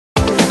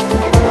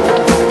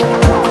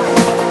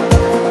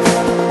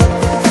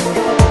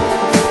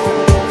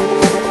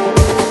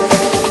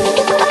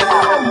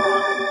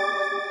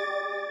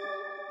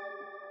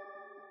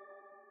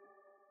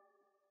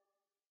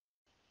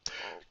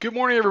Good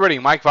morning, everybody.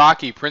 Mike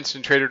Vaki,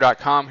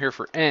 Princetontrader.com here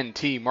for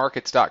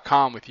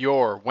ntmarkets.com with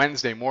your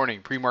Wednesday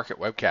morning pre-market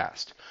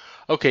webcast.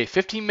 Okay,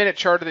 15-minute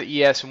chart of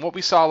the ES, and what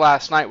we saw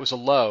last night was a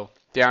low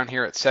down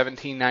here at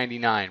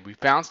 17.99. We've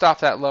bounced off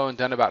that low and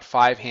done about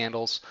 5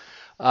 handles.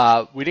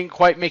 We didn't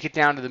quite make it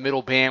down to the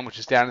middle band, which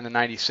is down in the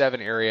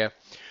 97 area,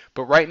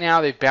 but right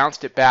now they've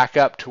bounced it back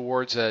up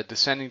towards a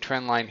descending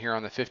trend line here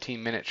on the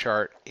 15-minute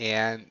chart,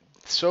 and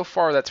so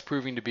far that's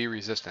proving to be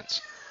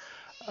resistance.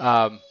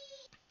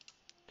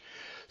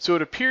 So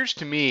it appears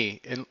to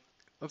me, and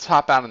let's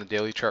hop out on the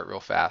daily chart real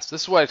fast.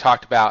 This is what I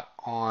talked about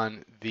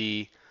on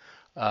the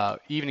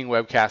evening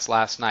webcast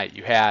last night.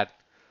 You had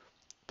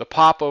the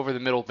pop over the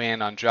middle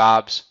band on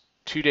jobs,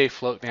 2-day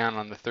float down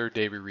on the 3rd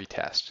day we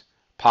retest.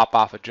 Pop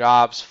off of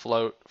jobs,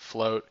 float,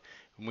 float,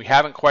 and we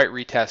haven't quite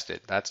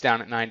retested. That's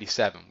down at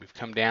 97. We've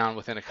come down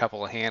within a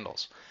couple of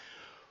handles.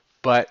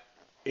 But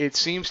it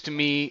seems to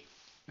me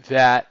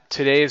that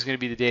today is going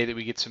to be the day that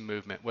we get some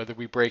movement. Whether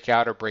we break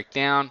out or break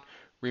down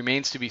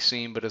remains to be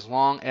seen, but as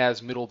long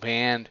as middle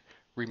band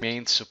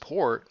remains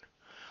support,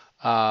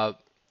 then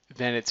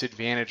it's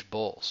advantage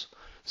bulls.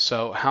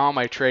 So how am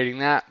I trading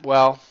that?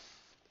 Well,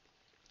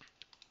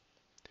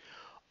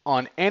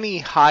 on any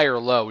higher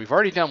low, we've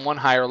already done one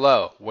higher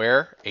low.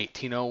 Where?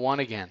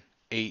 1801 again.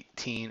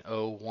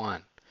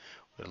 1801.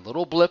 A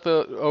little blip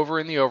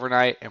over in the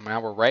overnight, and now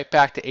we're right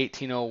back to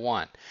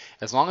 1801.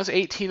 As long as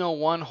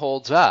 1801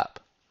 holds up,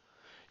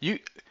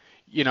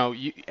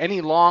 any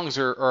longs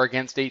are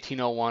against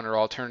 1801 or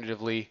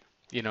alternatively,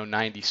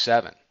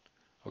 97,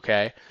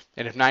 okay?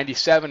 And if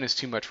 97 is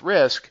too much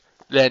risk,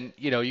 then,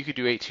 you could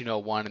do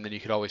 1801 and then you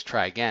could always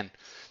try again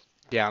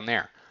down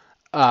there.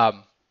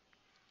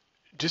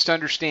 Just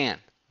understand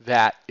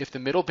that if the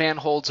middle band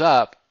holds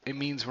up, it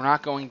means we're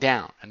not going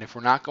down. And if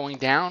we're not going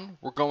down,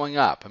 we're going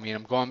up.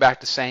 I'm going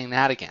back to saying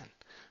that again,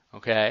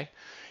 okay?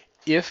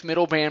 If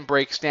middle band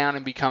breaks down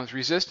and becomes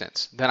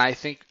resistance, then I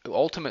think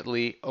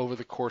ultimately over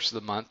the course of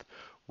the month,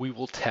 we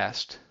will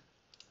test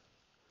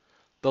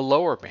the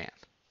lower band,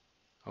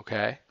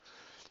 okay?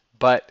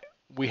 But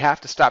we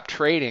have to stop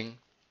trading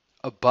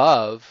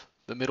above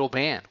the middle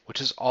band,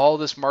 which is all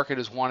this market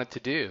has wanted to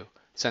do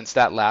since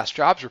that last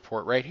jobs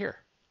report right here.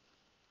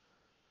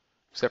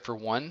 Except for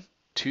 1-2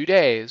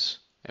 days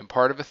and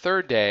part of a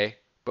 3rd day,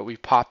 but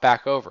we've popped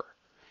back over.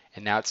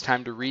 And now it's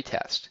time to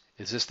retest.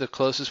 Is this the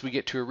closest we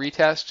get to a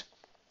retest?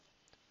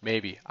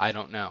 Maybe. I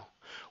don't know.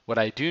 What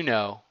I do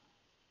know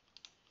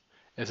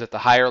is that the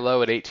higher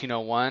low at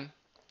 1801,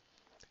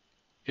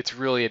 it's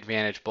really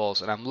advantage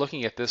bulls. And I'm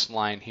looking at this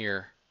line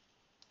here.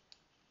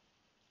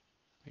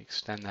 Let me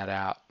extend that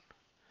out.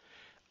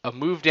 A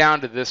move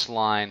down to this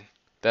line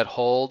that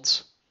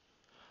holds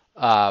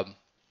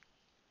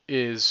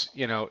is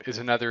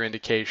another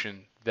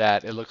indication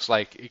that it looks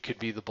like it could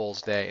be the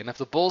bulls' day. And if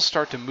the bulls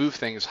start to move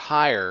things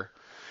higher,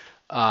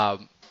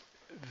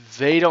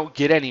 they don't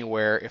get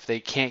anywhere if they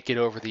can't get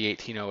over the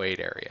 1808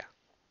 area.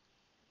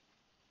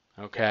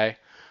 Okay?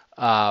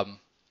 So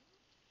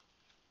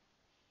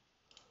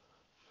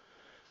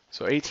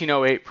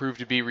 1808 proved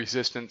to be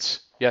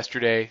resistance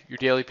yesterday. Your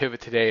daily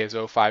pivot today is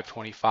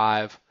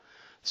 0525.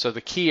 So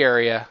the key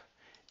area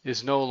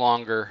is no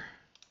longer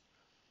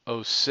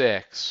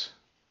 06.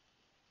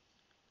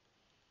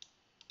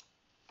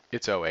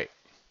 It's 08.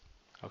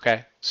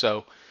 Okay?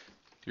 So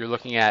you're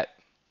looking at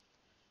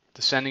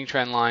descending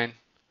trend line,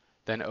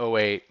 then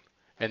 08,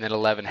 and then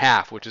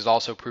 11.5, which is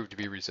also proved to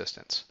be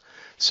resistance.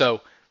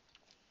 So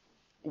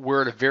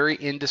we're at a very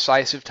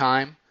indecisive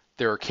time.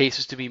 There are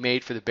cases to be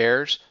made for the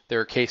bears. There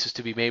are cases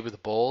to be made with the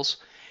bulls.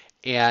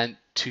 And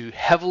to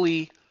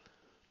heavily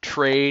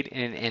trade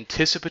in an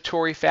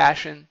anticipatory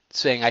fashion,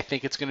 saying I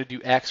think it's going to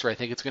do X or I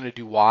think it's going to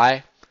do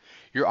Y,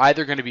 you're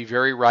either going to be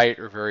very right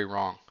or very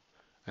wrong.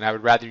 And I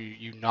would rather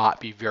you not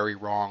be very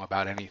wrong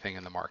about anything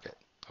in the market.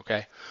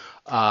 Okay?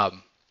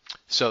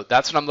 So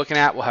that's what I'm looking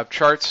at. We'll have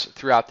charts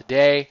throughout the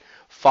day.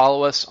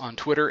 Follow us on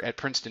Twitter at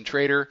Princeton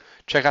Trader.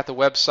 Check out the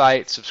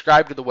website.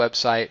 Subscribe to the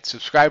website.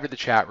 Subscribe to the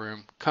chat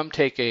room. Come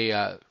take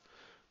a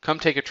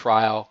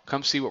trial.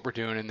 Come see what we're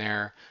doing in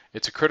there.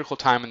 It's a critical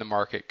time in the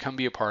market. Come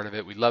be a part of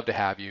it. We'd love to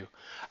have you.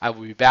 I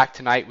will be back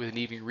tonight with an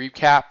evening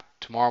recap.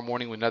 Tomorrow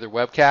morning with another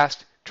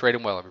webcast. Trade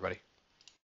 'em well, everybody.